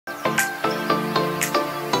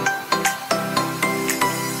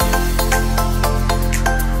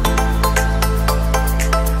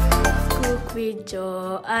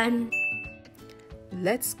hijauan.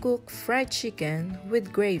 Let's cook fried chicken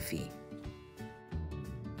with gravy.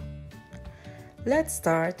 Let's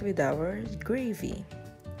start with our gravy.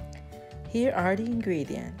 Here are the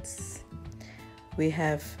ingredients. We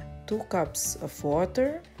have 2 cups of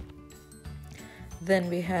water. Then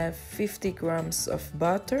we have 50 grams of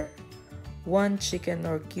butter, 1 chicken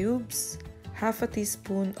or cubes, half a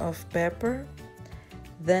teaspoon of pepper.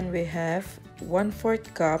 Then we have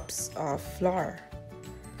 1/4 cups of flour.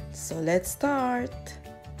 So let's start.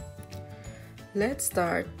 Let's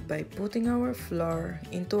start by putting our flour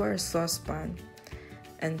into our saucepan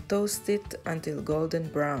and toast it until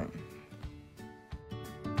golden brown.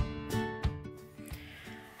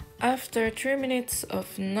 After 3 minutes of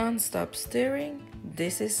non-stop stirring,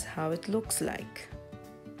 this is how it looks like.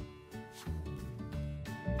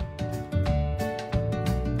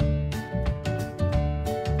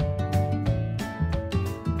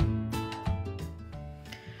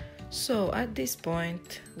 So at this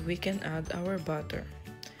point, we can add our butter.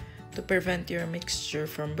 To prevent your mixture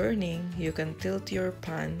from burning, you can tilt your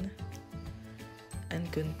pan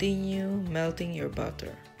and continue melting your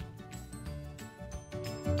butter.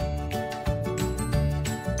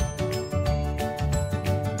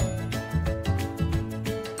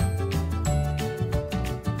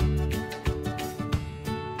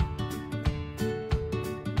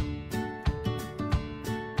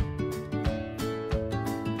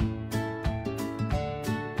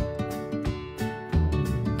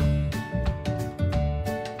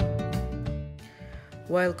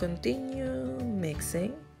 While continue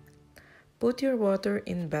mixing, put your water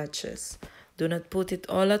in batches. Do not put it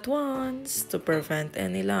all at once to prevent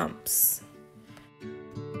any lumps.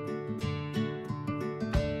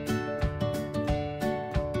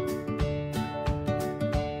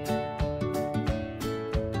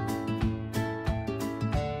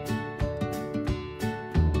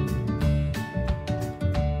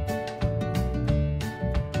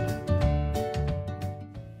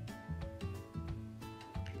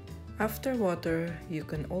 After water, you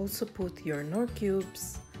can also put your knorr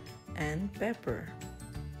cubes and pepper.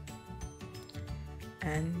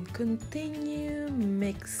 And continue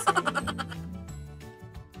mixing.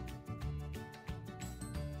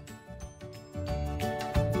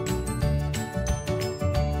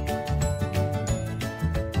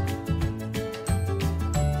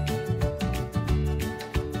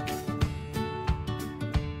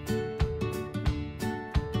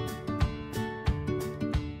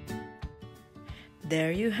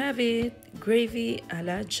 There you have it, gravy a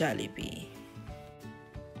la Jollibe.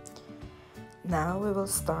 Now we will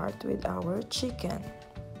start with our chicken.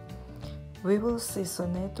 We will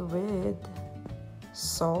season it with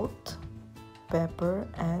salt, pepper,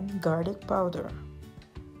 and garlic powder.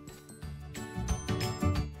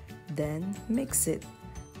 Then mix it.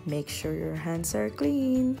 Make sure your hands are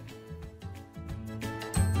clean.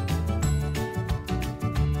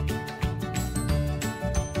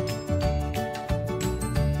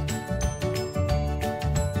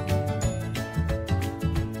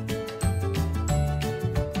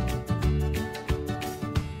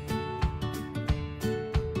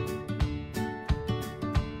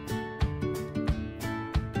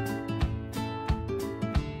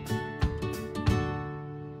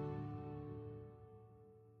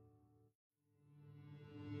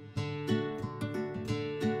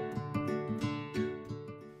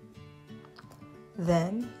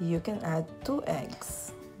 Then you can add 2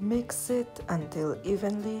 eggs. Mix it until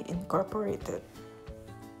evenly incorporated.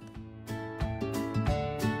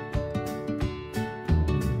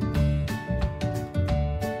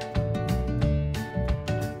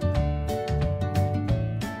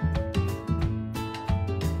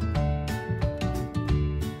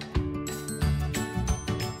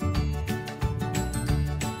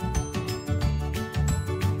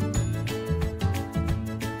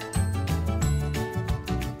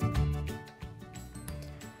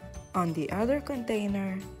 On the other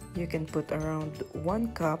container, you can put around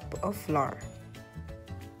 1 cup of flour.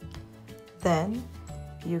 Then,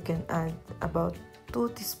 you can add about 2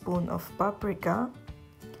 teaspoons of paprika,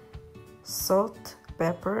 salt,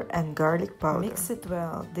 pepper, and garlic powder. Mix it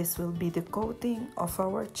well. This will be the coating of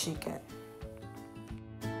our chicken.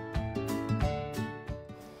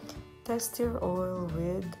 Test your oil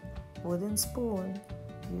with wooden spoon.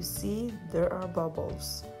 You see there are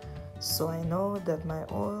bubbles. So I know that my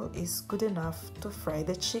oil is good enough to fry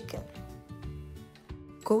the chicken.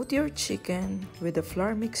 Coat your chicken with the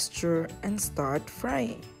flour mixture and start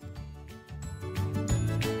frying.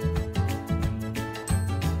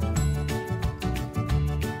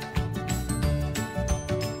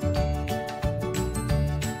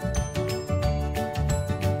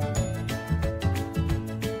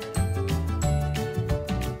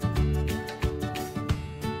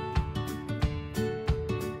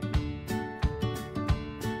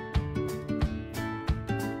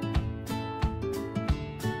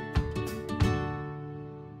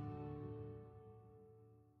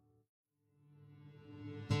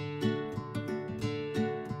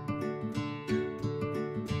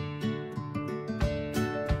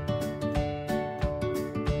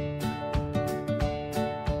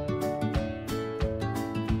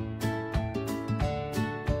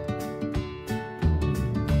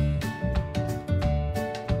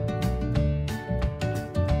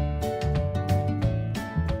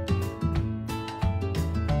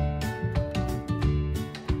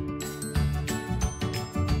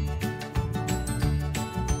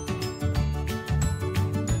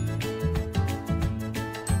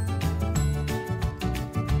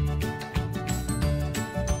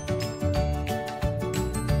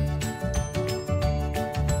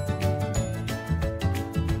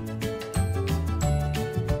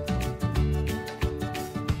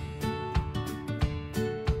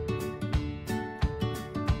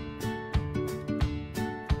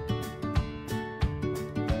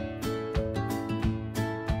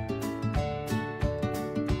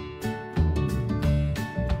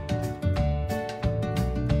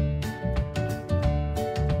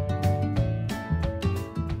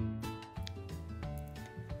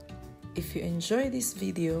 If you enjoy this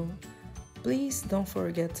video, please don't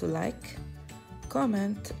forget to like,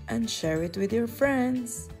 comment, and share it with your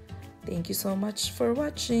friends. Thank you so much for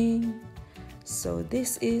watching. So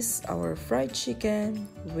this is our fried chicken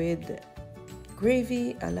with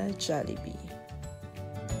gravy a la Jollibe.